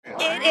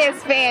It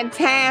is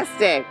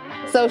fantastic.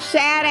 So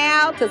shout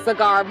out to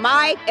Cigar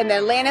Mike and the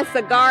Atlanta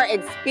Cigar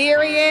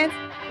Experience.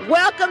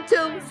 Welcome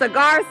to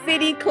Cigar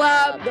City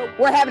Club.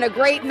 We're having a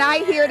great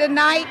night here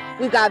tonight.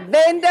 We've got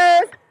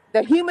vendors,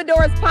 the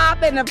humidor's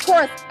popping, and of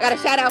course, I got to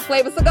shout out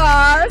Flavor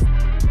Cigars,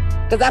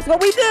 because that's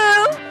what we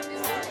do.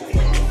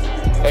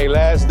 Hey,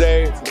 last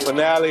day,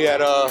 finale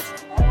at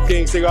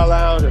King Cigar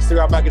Lounge and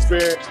Cigar Mike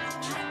Experience.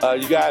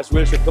 You guys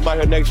really should come out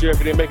here next year if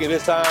you didn't make it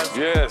this time.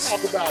 Yes.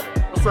 Talk about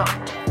it. What's up?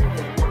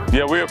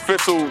 Yeah, we're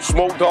official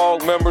Smoke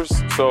Dog members,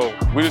 so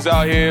we just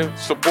out here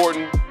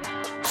supporting,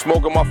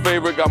 smoking my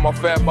favorite, got my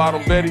Fat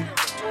Bottom Betty,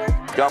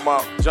 got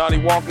my Johnny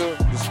Walker,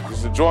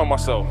 just enjoying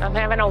myself. I'm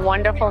having a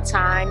wonderful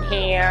time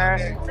here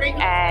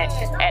at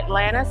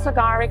Atlanta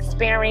Cigar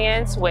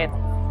Experience with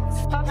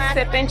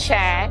Sip and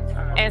Chat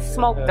and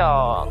Smoke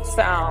Dog.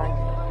 So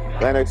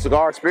Atlanta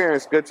Cigar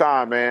Experience, good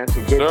time, man.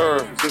 Some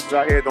good sisters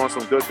out here doing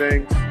some good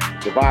things.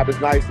 The vibe is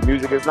nice, the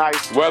music is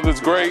nice.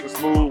 Weather's great. Weather's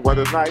smooth,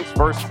 weather's nice.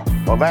 First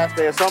or last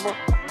day of summer,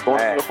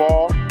 going into the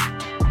fall.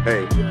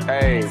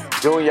 Hey,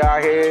 Junior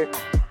out here.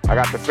 I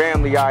got the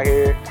family out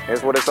here.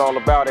 That's what it's all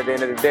about at the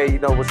end of the day. You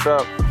know what's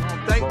up.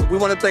 We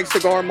want to thank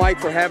Cigar Mike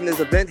for having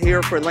this event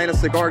here for Atlanta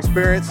Cigar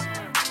Experience.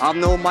 I've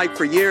known Mike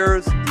for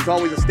years. He's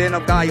always a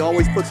stand-up guy. He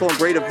always puts on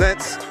great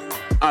events.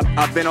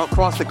 I've been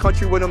across the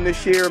country with him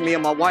this year, me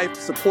and my wife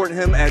supporting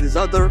him at his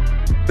other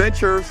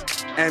ventures,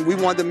 and we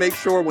wanted to make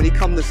sure when he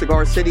comes to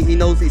Cigar City, he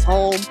knows he's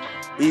home,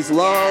 he's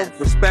loved,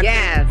 respected,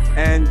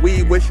 and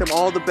we wish him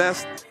all the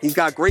best. He's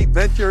got great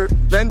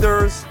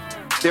vendors.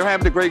 They're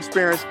having a great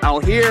experience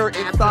out here,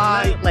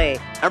 inside. Absolutely.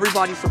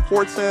 Everybody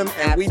supports him,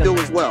 and we do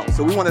as well.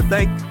 So we want to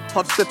thank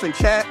Puff, Sip, and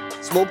Chat,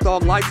 Smoke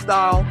Dog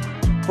Lifestyle,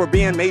 for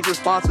being major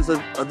sponsors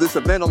of this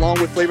event,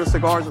 along with Flavor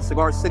Cigars and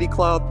Cigar City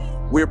Club.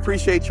 We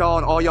appreciate y'all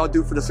and all y'all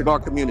do for the cigar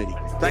community.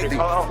 Thank you.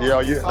 Not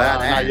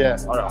yet.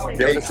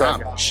 Give it a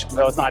second.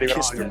 No, it's not even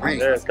on.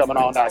 There, it's coming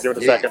on now. Give it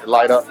a second to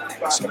light up.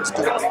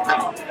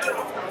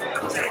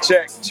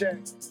 Check.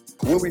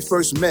 When we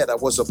first met, I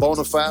was a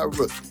bona fide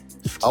rookie.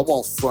 I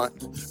won't front.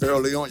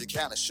 Early on, you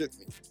kind of shook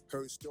me.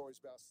 Heard stories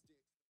about.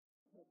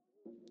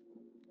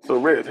 So,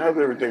 Reg, how's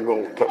everything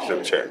going with Puff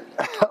Sip Chat?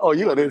 Oh,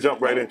 you want to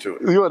jump right into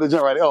it? You want to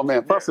jump right in? Oh,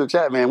 man, Puff Sip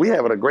Chat, man, we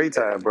having a great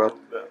time, bro.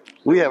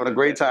 We having a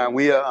great time.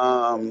 We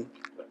are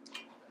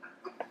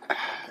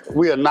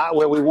not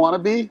where we want to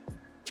be,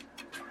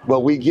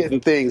 but we getting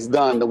things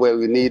done the way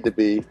we need to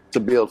be to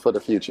build for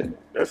the future.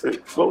 That's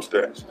it. Slow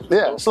steps.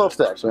 Yeah, slow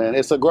steps, man.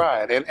 It's a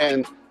grind.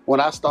 And when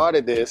I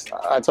started this,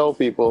 I told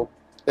people,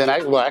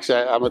 actually,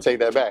 I'm going to take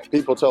that back.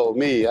 People told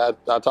me, I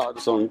talked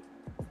to some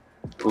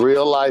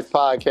real life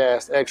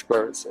podcast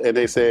experts, and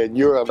they said,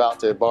 you're about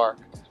to embark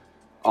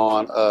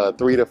on a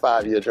 3 to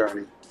 5 year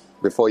journey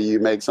before you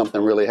make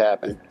something really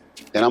happen.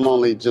 And I'm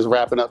only just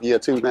wrapping up year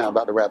 2 now,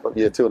 about to wrap up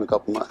year 2 in a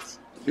couple months.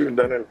 You've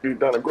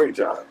done a great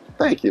job.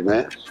 Thank you,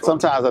 man.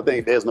 Sometimes I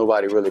think there's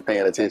nobody really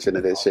paying attention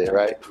to this shit,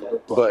 right?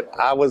 But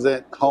I was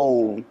at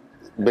home,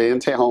 being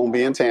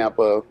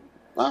Tampa,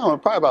 I don't know,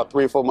 probably about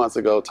 3 or 4 months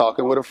ago,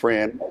 talking with a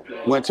friend,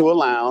 went to a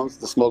lounge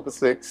to smoke a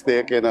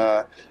stick,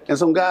 and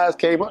some guys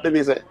came up to me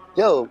and said,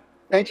 yo,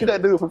 ain't you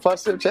that dude from Puff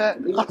Sip Chat?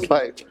 I was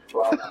like,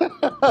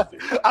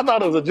 I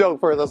thought it was a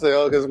joke first. I said,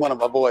 oh, because one of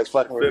my boys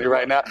fucking with me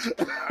right now.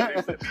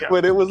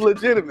 But it was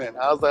legitimate.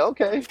 I was like,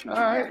 okay, all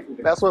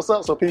right, that's what's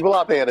up. So people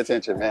are paying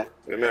attention, man.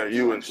 And now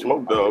you and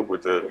Smoke Dog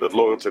with the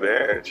Loyal to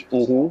the Ash.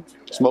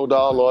 Mm-hmm. Smoke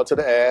Dog, Loyal to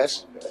the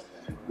Ash.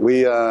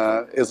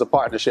 It's a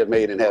partnership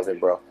made in heaven,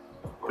 bro.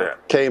 Yeah.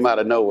 Came out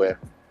of nowhere.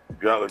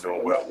 Y'all are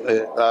doing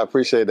well. I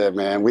appreciate that,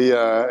 man.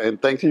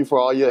 And thank you for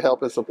all your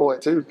help and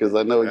support too, because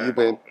I know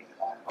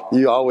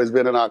you always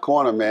been in our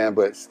corner, man.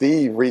 But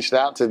Steve reached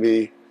out to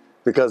me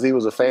because he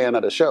was a fan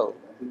of the show,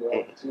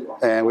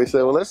 and we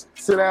said, well, let's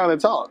sit down and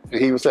talk.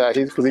 And he said,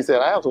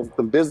 I have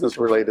some business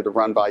related to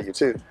run by you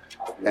too.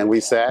 And we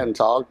sat and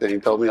talked, and he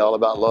told me all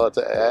about Loyal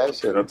to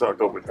Ash. And I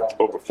talked over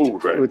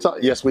food, right?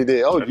 Yes, we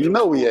did. Oh,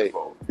 we ate.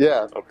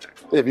 Yeah. Okay.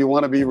 If you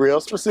want to be real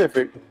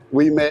specific,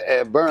 we met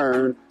at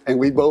Burn, and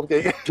we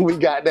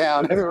got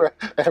down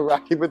at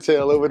Rocky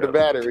Patel over the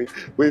Battery.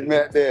 We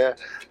met there,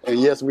 and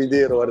yes, we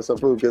did order some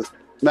food. Because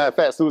matter of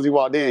fact, as soon as he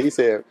walked in, he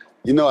said,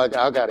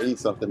 I got to eat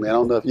something, man. I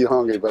don't know if you're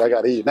hungry, but I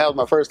got to eat. And that was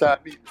my first time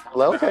eating. I'm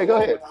like, okay,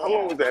 go ahead. How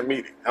long was that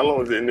meeting? How long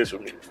was the initial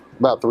meeting?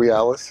 About 3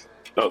 hours.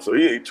 Oh, so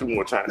he ate 2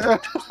 more times.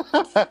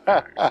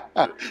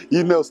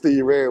 You know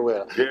Steve very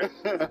well.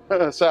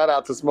 Yeah. Shout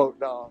out to Smoke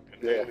Dog.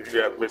 Yeah. You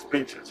got Miss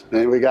Peaches.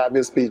 And we got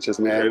Miss Peaches,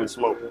 man.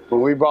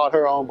 When we brought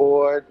her on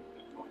board,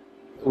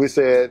 we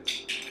said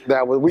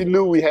we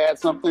knew we had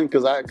something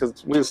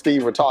because me and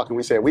Steve were talking.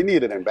 We said we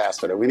need an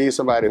ambassador. We need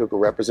somebody who could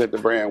represent the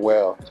brand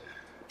well.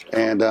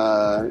 And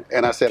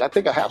I said, I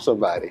think I have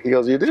somebody. He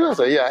goes, you do? I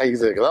said, yeah. He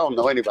said, 'cause I don't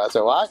know anybody. I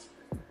said, well,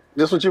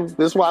 this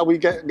is why we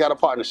got a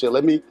partnership.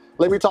 Let me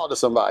talk to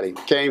somebody.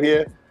 Came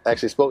here,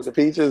 actually spoke to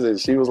Peaches, and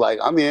she was like,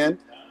 I'm in.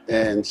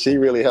 And she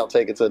really helped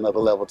take it to another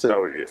level too.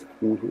 Oh yeah.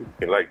 Mm-hmm.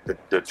 And like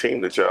the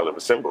team that y'all have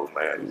assembled,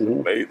 man, is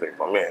amazing.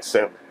 My man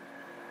Sim,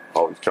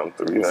 always come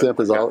through. You know, Simp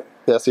is all.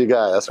 That's your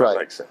guy. That's right.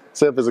 Like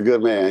Simp is a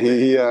good man.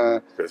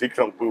 Because he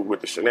come through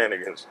with the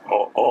shenanigans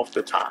off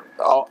the time.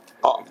 All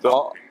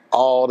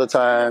the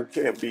time.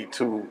 Can't be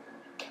too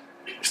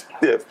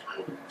stiff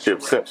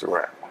if Simp's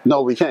around.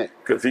 No, we can't.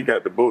 Because he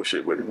got the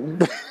bullshit with him.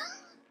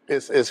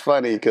 It's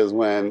funny because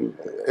when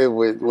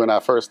I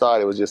first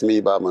started, it was just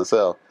me by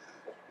myself.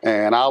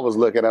 And I was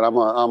looking at, I'm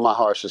my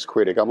harshest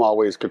critic. I'm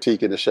always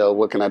critiquing the show.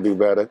 What can I do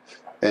better?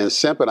 And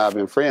Simp and I have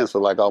been friends for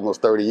like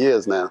almost 30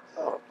 years now.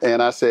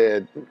 And I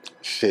said,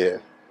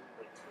 shit,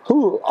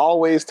 who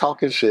always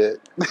talking shit?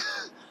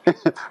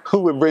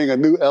 Who would bring a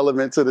new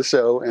element to the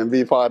show and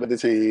be part of the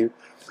team?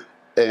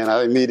 And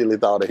I immediately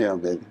thought of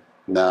him. And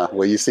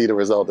well, you see the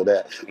result of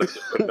that.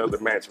 Another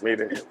match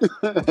made in him.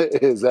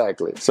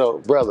 Exactly. So,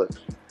 brother,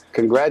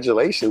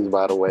 congratulations,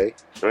 by the way.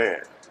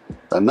 Man.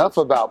 Enough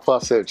about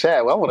Puff Sip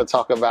Chat. Well, I want to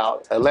talk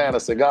about Atlanta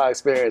Cigar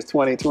Experience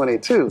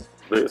 2022.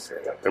 Listen,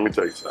 let me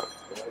tell you something.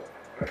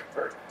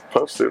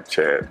 Puff Sip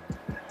Chat,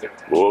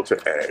 Loyal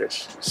to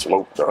Ash,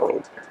 Smoke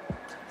Dog,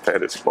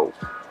 had it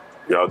smoked.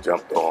 Y'all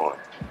jumped on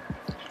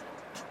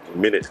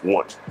minute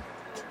one.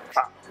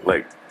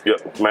 Like, yeah,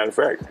 matter of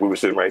fact, we were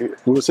sitting right here.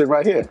 We were sitting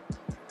right here.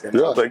 And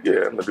I was like,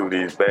 yeah, I'm going to do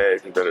these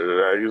bags and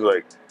da-da-da-da. He was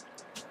like,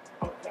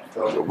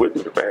 we'll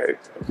do the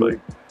bags. I was like,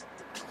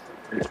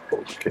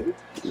 okay.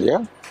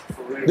 Yeah.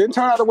 Didn't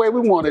turn out the way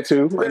we wanted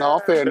to, in all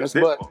fairness,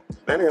 but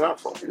that ain't our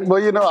fault. Well,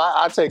 you know,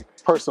 I take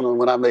personal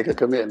when I make a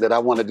commitment that I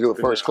want to do it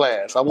first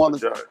class. I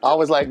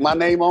was like, my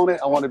name on it,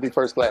 I want to be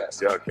first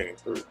class. Y'all came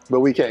through. But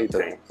we came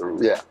through.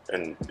 Yeah.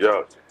 And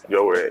y'all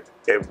were at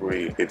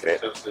every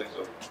event,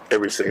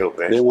 every single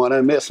event. Didn't want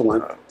to miss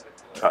one.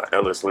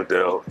 Ellis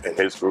Liddell and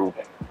his group,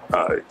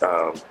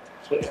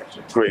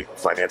 great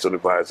financial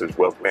advisors,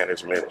 wealth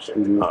management,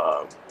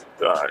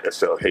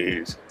 S.L.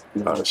 Hayes,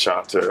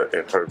 Shanta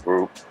and her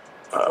group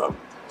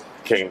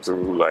came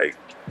through like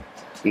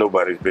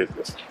nobody's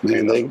business.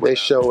 Man, they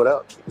showed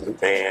up.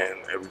 And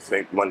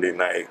everything Monday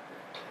night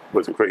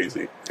was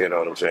crazy. You know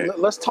what I'm saying?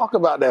 Let's talk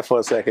about that for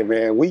a second,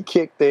 man. We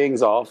kicked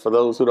things off, for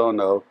those who don't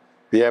know,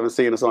 if you haven't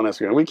seen us on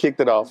Instagram, we kicked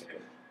it off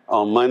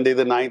on Monday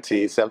the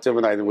 19th,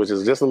 September 19th, which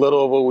is just a little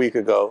over a week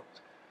ago,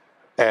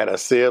 at a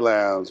Sear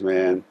Lounge,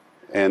 man,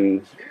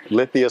 in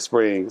Lithia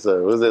Springs.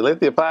 Was it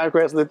Lithia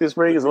Pinecrest, Lithia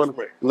Springs?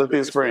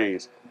 Lithia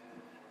Springs.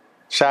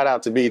 Shout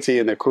out to BT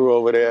and the crew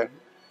over there.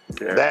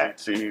 Yeah,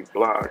 BT,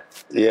 Block.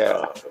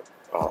 Yeah.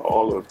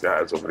 All those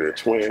guys over there,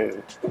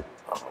 Twin.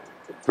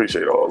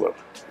 Appreciate all of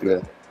them.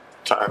 Yeah.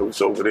 Ty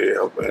was over there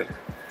helping,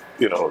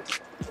 you know,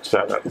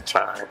 shout out to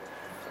Ty,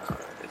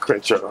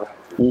 Crenshaw.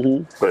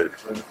 Mm-hmm. But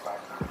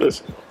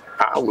listen,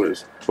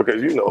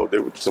 because you know,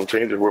 there were some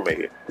changes were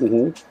made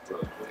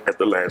at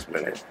the last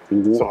minute.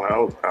 Mm-hmm.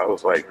 So I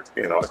was like,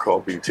 you know, I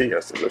called BT,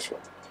 I said, listen,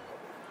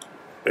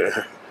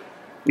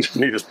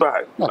 need a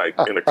spot, like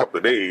in a couple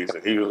of days.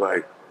 And he was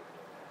like,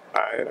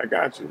 all right, I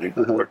got you. He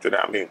worked it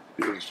out. I mean,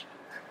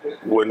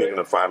 it wasn't even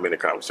a 5-minute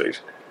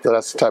conversation. So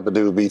that's the type of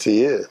dude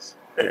BT is.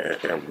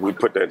 And we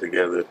put that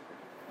together.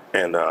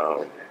 And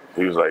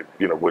he was like,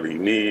 you know, what do you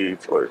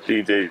need for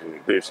DJs? You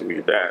need this, you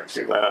need that. I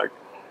said, nah,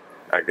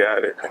 I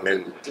got it. And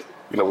then,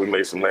 you know, we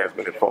made some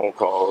last-minute phone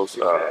calls.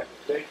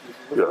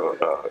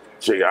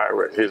 Jay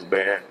Ira and his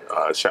band,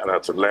 shout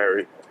out to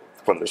Larry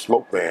from the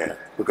Smoke Band,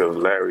 because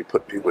Larry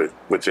put me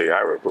with Jay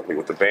Ira, put me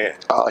with the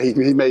band. Oh, he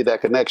made that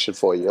connection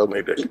for you. Okay.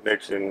 Made that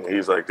connection.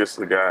 He's like, this is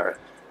the guy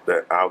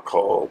that I'll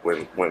call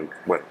when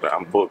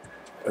I'm booked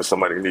and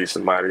somebody needs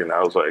somebody. And I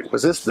was like,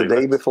 was this the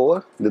day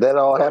before? Did that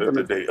all happen?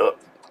 The day up.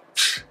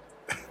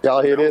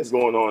 Y'all hear this?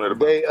 Going on at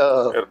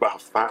about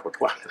 5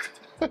 o'clock.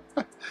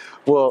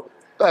 Well,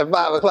 at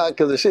 5 o'clock,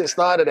 because the shit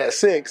started at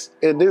 6,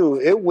 and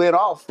dude, it went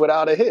off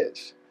without a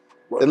hitch.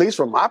 Well, at least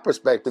from my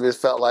perspective, it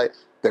felt like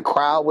the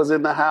crowd was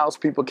in the house.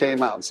 People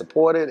came out and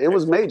supported. It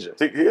was major.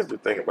 See, here's the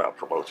thing about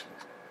promotion.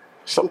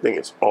 Something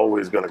is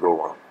always going to go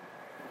wrong.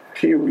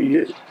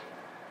 Period.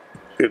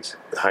 It's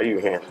how you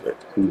handle it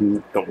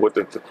and what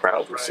the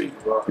crowd receive.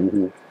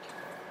 And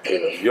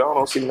if y'all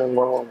don't see nothing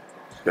wrong,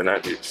 then I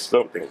did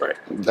something right.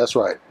 That's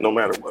right. No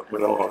matter what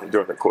went on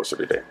during the course of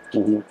the day.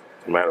 No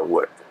matter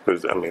what.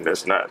 Because, I mean,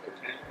 that's not,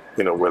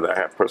 you know, whether I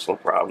have personal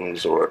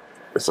problems or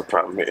it's a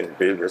problem in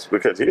business.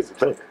 Because here's the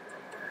thing.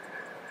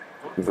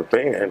 The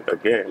band,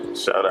 again,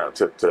 shout out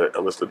to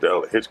Ellis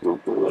Liddell and his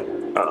group,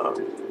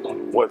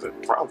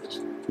 wasn't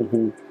promised.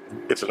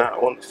 It's not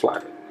on the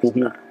flyer.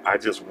 I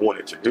just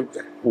wanted to do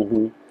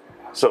that.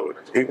 So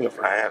even if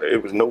I had it,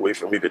 it was no way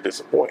for me to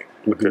disappoint,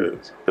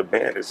 because the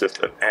band is just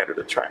an added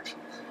attraction.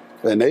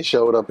 And they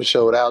showed up and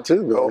showed out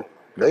too, man. Oh,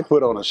 they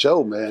put on a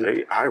show, man.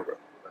 Jay Ira.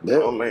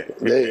 Oh, man.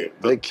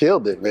 They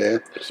killed it,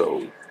 man.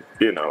 So,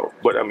 you know,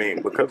 but I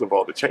mean, because of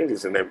all the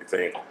changes and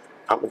everything,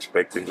 I'm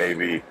expecting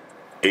maybe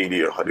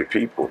 80 or 100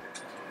 people,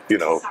 you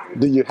know.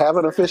 Do you have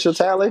an official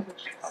tally?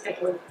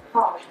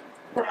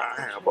 I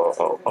have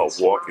a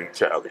walking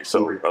tally.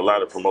 So a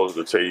lot of promoters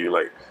will tell you,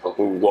 like,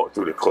 when we walk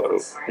through the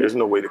club, there's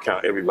no way to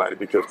count everybody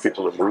because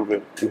people are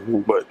moving.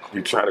 But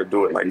you try to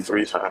do it like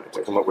 3 times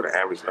to come up with an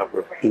average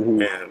number.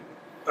 And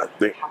I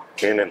think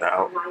in and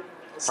out,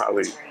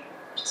 probably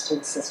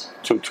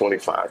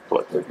 225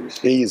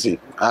 plus. Easy.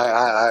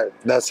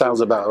 That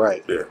sounds about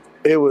right. Yeah.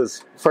 It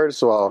was,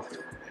 first of all,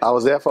 I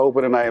was there for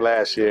opening night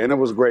last year, and it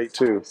was great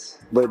too.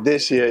 But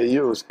this year,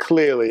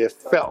 it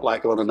felt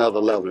like on another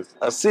level.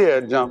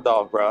 Asia jumped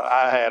off, bro.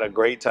 I had a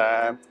great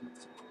time.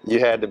 You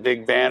had the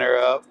big banner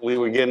up. We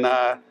were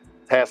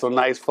had some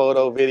nice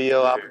photo,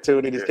 video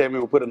opportunities. Came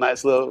in, we put a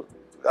nice little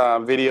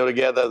video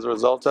together as a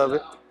result of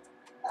it.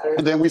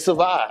 And then we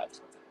survived.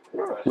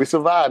 We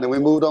survived, and we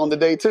moved on to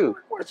day 2.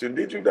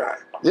 Did you die?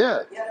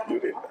 Yeah. You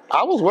didn't die.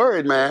 I was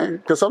worried, man,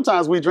 because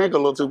sometimes we drink a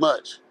little too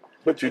much.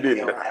 But you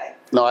didn't die.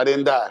 No, I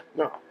didn't die.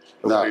 No.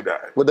 Nobody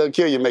died. What doesn't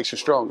kill you makes you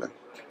stronger.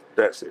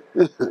 That's it.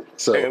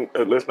 So, and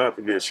let's not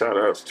forget shout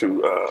outs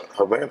to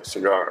Havana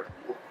Cigar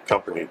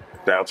Company,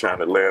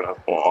 downtown Atlanta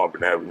on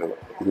Auburn Avenue.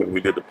 We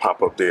did the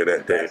pop up there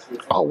that day.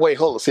 oh wait,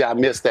 hold on. See, I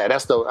missed that.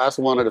 That's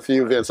one of the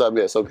few events I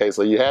missed. Okay,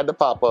 so you had the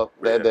pop up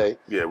that day.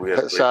 Yeah, we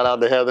had. Shout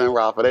out to Heather and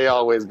Rafa. They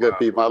always good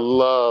people. I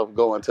love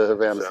going to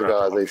Havana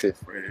Cigars.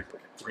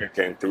 Fred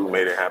came through,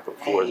 made it happen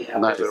for us.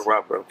 Nice.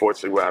 Rafa,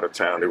 unfortunately, we're out of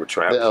town. They were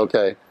traveling. Yeah,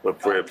 okay.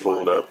 But Fred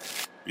pulled up.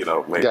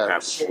 Made it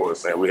happen for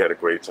us, man. We had a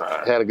great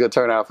time. Had a good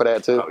turnout for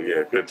that too. Oh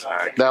yeah, good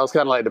time. That was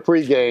kind of like the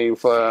pregame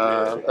for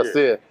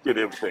Asia. Get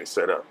everything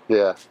set up.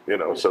 Yeah.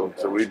 So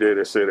we did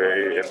a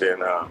city, and then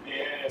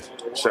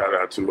shout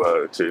out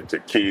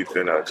to Keith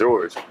and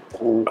George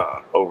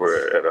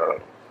over at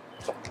the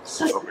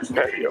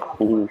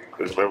patio.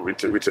 Because remember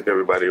we took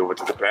everybody over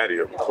to the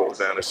patio. We pulled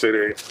down the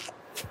city,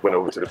 went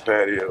over to the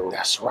patio.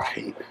 That's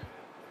right.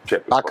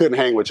 I couldn't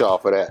hang with y'all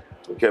for that.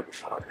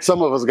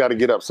 Some of us got to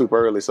get up super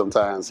early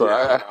sometimes, so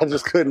I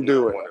just couldn't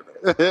do it.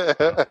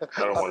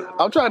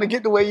 I'm trying to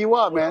get the way you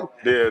are, man.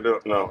 Yeah,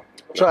 no.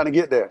 Trying to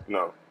get there.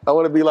 No. I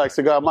want to be like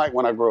Cigar Mike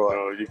when I grow up.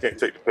 No, you can't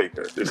take the pay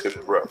cut. This is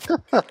rough.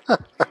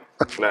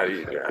 Not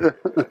easy.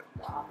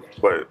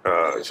 But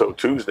so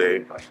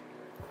Tuesday,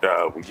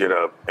 we get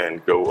up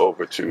and go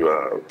over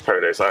to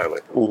Paradise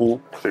Island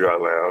Cigar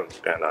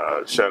Lounge,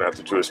 and shout out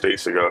to True Estate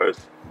Cigars.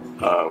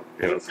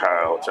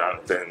 Kyle,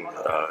 Jonathan,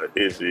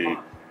 Izzy,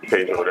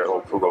 Pedro, that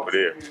whole crew over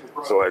there.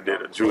 So I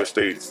did a Drew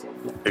Estates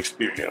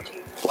experience.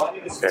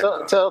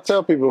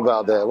 Tell people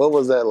about that. What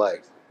was that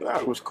like?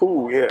 It was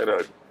cool. We had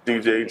a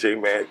DJ, J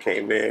Mad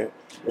came in,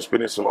 was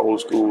spinning some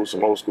old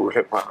school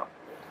hip hop.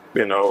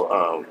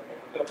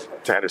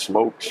 Tatted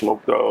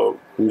Smoke Dog.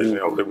 They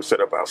were set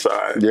up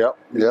outside. Yep.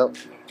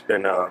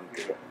 And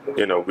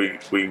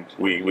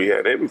we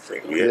had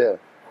everything.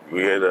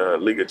 We had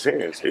League of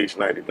Tens,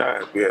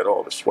 H99. We had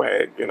all the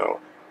swag.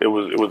 It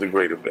was a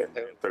great event.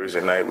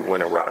 Thursday night we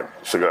went around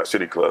Cigar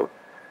City Club.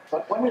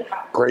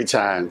 Great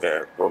time.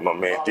 Yeah, with my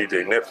man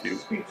DJ Nephew.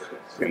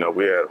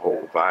 We had a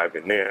whole vibe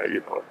in there.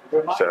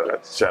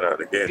 Shout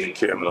out again to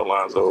Kim and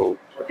Alonzo,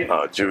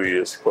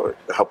 Julius for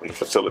helping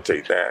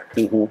facilitate that.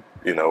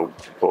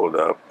 Pulled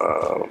up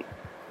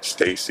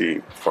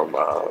Stacy from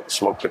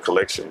Smoke the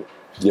Collection.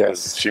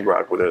 Yes, she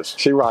rocked with us.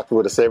 She rocked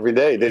with us every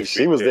day.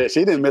 She was there.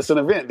 She didn't miss an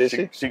event, did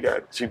she? She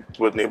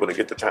wasn't able to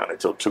get to town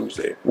until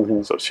Tuesday,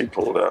 so she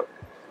pulled up,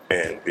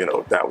 and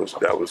that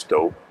was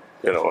dope.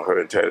 Her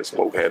and Tatted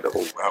Smoke had the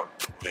whole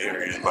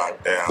area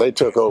locked down. They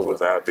took over.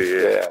 Was out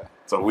there. Yeah.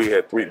 So we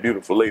had 3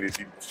 beautiful ladies.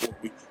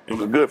 It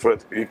was good for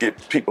us to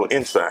get people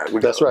inside.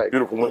 That's right.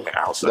 Beautiful women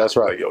outside. That's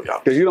right.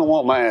 Because you don't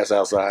want my ass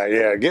outside.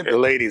 Yeah, get the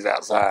ladies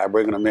outside,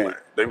 bringing them in.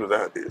 They was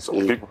out there. So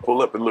when people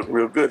pull up and look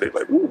real good, they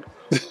like, woo.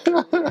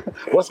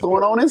 What's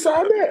going on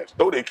inside there?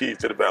 Throw their keys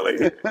to the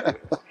valet.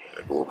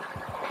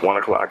 1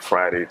 o'clock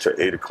Friday to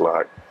 8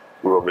 o'clock,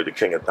 we were over at the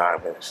King of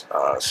Diamonds.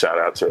 Shout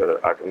out to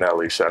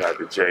Akinelli. Shout out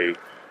to Jay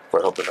for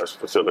helping us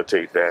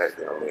facilitate that.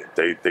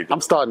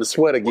 I'm starting to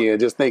sweat again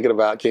just thinking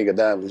about King of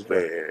Diamonds.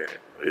 Man,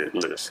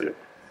 listen.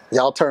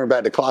 Y'all turned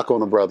back the clock on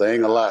the brother,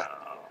 ain't gonna lie.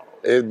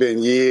 It's been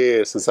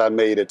years since I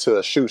made it to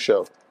a shoe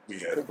show. We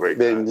had a great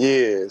time. Been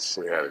years.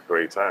 We had a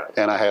great time.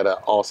 And I had an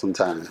awesome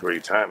time.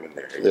 Great time in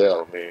there. You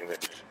know what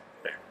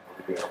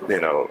I mean?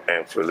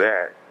 And for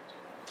that,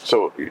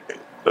 so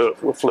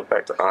we'll flip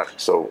back to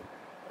Onyx. So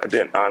I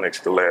did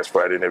Onyx the last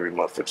Friday and every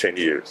month for 10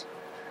 years.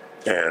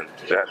 And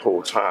that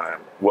whole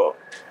time,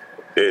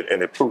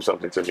 it proved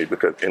something to me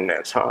because in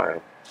that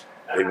time,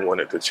 they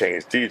wanted to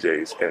change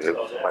DJs, and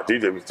my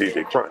DJ was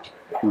DJ Crunch.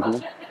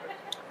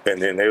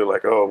 And then they were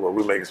like, "Oh, well,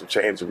 we're making some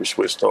changes. We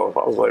switched off."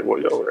 I was like,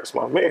 "Well, yo, that's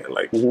my man.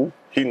 Like,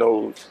 he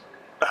knows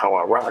how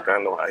I rock. I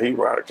know how he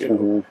rock.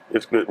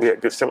 It's good. We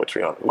had good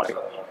symmetry on the mic."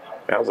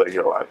 And I was like,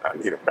 "Yo, I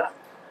need him back."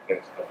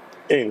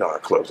 And our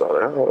clubs all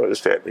like, "Oh, it's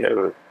that."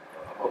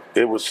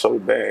 It was so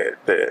bad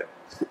that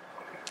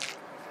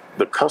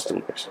the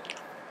customers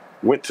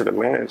went to the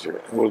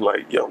manager and was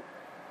like, "Yo,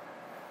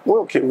 we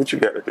don't care what you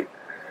got to do.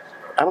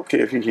 I don't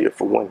care if you're here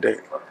for one day.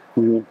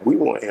 We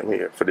want him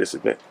here for this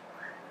event."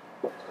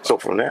 So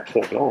from that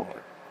point on,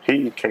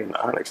 he came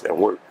to Onyx and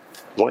worked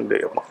 1 day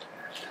a month.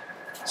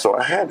 So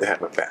I had to have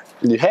him back.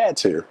 You had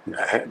to?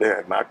 I had to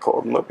have him. I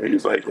called him up and he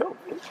was like, "Yo,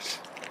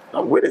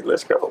 I'm with it.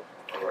 Let's go."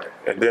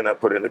 And then I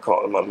put in the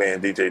call to my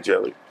man, DJ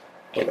Jelly,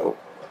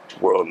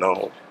 world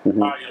known.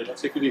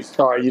 Take it easy.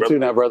 All right, you too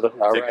now, brother.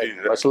 All right.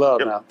 Much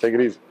love now. Take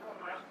it easy.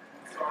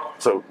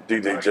 So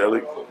DJ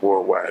Jelly,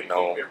 worldwide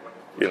known,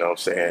 you know what I'm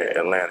saying,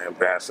 Atlanta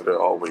ambassador,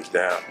 always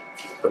down.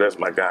 But that's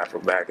my guy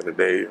from back in the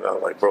day. I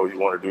was like, bro, you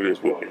want to do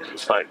this with me?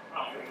 It's like,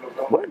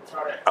 what?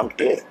 I'm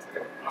in.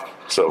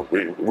 So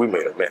we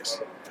made a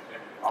mess.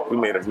 We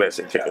made a mess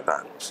in King of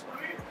Diamonds.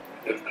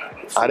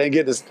 I didn't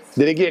get this.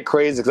 Did it get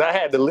crazy? Because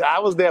I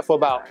was there for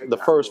about the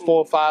first 4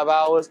 or 5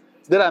 hours.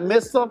 Did I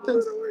miss something?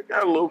 It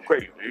got a little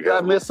crazy. Did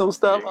I miss some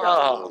stuff?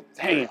 Oh,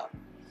 damn.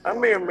 I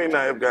may or may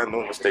not have gotten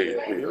on the stage.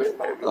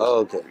 Oh,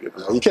 okay.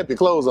 You kept your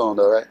clothes on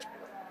though, right?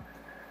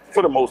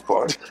 For the most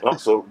part.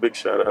 Also, big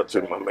shout out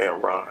to my man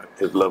Ron,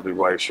 his lovely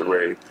wife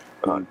Sheree.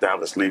 Down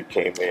the sleep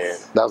came in.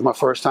 That was my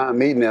first time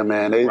meeting them,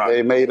 man.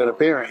 They made an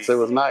appearance. It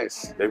was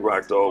nice. They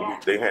rocked all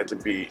week. They had to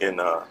be in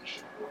the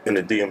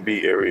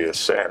DMV area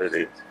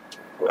Saturday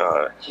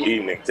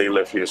evening. They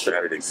left here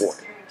Saturday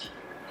morning.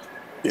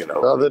 You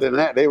know. Other than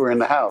that, they were in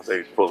the house. They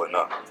was pulling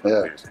up.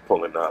 Yeah. They was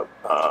pulling up.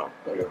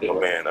 My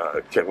man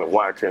Kevin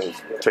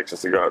Watkins, Texas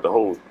Cigar, the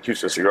whole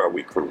Houston Cigar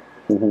Week crew.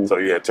 Mm-hmm. So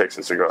you had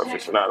Texas Cigar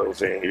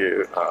aficionados in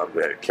here.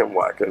 Kim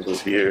Watkins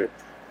was here.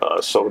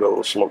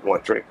 Soto, Smoke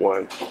One, Drink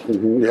One.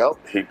 Mm-hmm.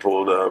 Yep. He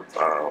pulled up.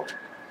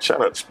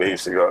 Shout out to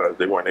Space Cigars.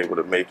 They weren't able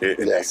to make it.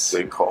 And yes.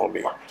 They called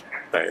me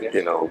and,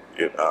 you know,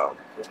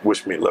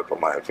 wish me luck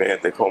on my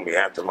event. They called me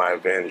after my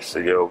event and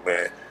said, yo,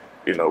 man,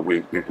 you know,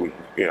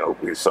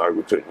 we're sorry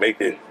we couldn't make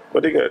it.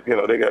 But they got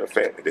a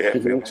family. They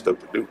had family stuff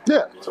to do.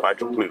 Yeah. So I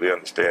completely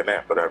understand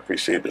that, but I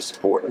appreciate the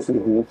support.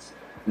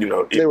 Mm-hmm. You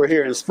know, they were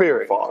here in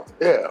spirit.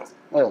 Yeah.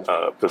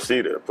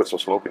 Placida, put some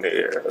smoke in the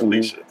air.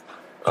 Alicia.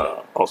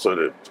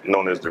 Also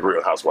known as the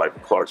Real Housewife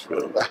of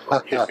Clarksville.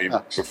 Hit me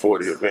before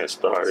the event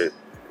started.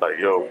 Like,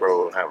 yo,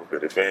 bro, have a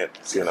good event,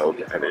 you know,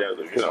 and the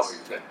other, you know,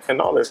 and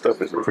all that stuff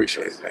is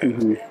appreciated,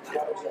 man.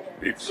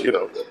 Mm-hmm. You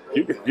know,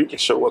 you can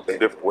show up in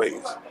different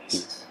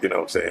ways, you know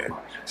what I'm saying?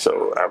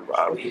 So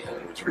I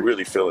was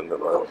really feeling the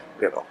love,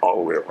 you know, all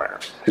the way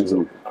around. Mm-hmm.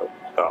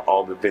 So,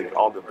 all the vendors,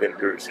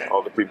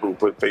 all the people who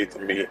put faith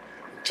in me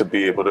to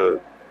be able to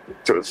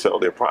sell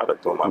their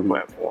product on my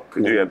platform.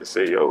 Because you had to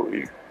say, yo,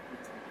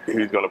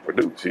 he's going to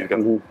produce. He's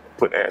going to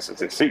put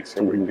asses in seats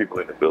and bring people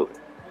in the building.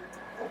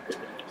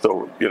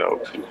 So, you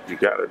know, you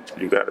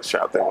gotta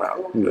shout them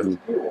out.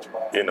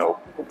 You know,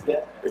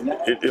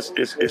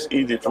 it's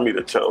easy for me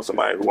to tell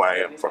somebody who I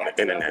am from the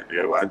internet.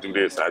 You know, I do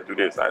this, I do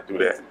this, I do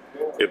that.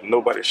 If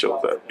nobody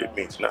shows up, it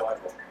means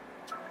nothing.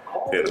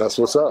 You know? That's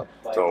what's up.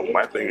 So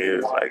my thing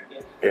is, like,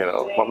 you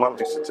know, my mom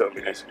used to tell me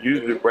this,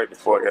 usually right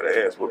before I got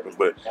an ass whooping,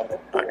 but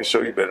I can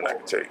show you better than I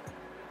can tell you.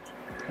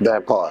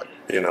 That part.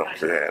 You know what I'm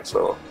saying?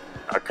 So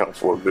I come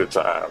for a good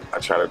time. I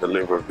try to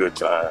deliver a good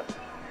time.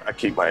 I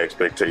keep my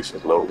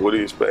expectations low. What do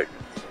you expect?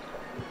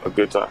 A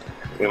good time.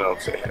 You know what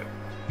I'm saying?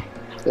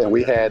 Yeah,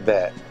 we had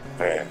that.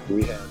 Man.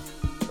 We had.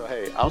 So,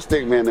 hey, I'm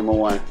Stick Man number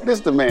 1. This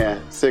is the man,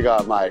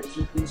 Cigar Mike.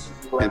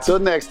 Until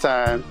next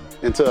time,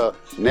 until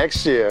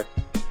next year,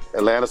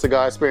 Atlanta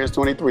Cigar Experience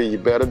 23, you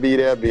better be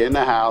there, be in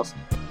the house.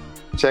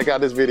 Check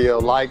out this video,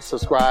 like,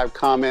 subscribe,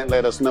 comment,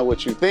 let us know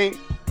what you think.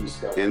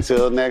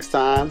 Until next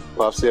time,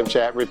 puff, sip,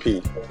 chat,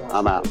 repeat.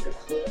 I'm out.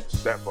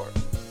 That part.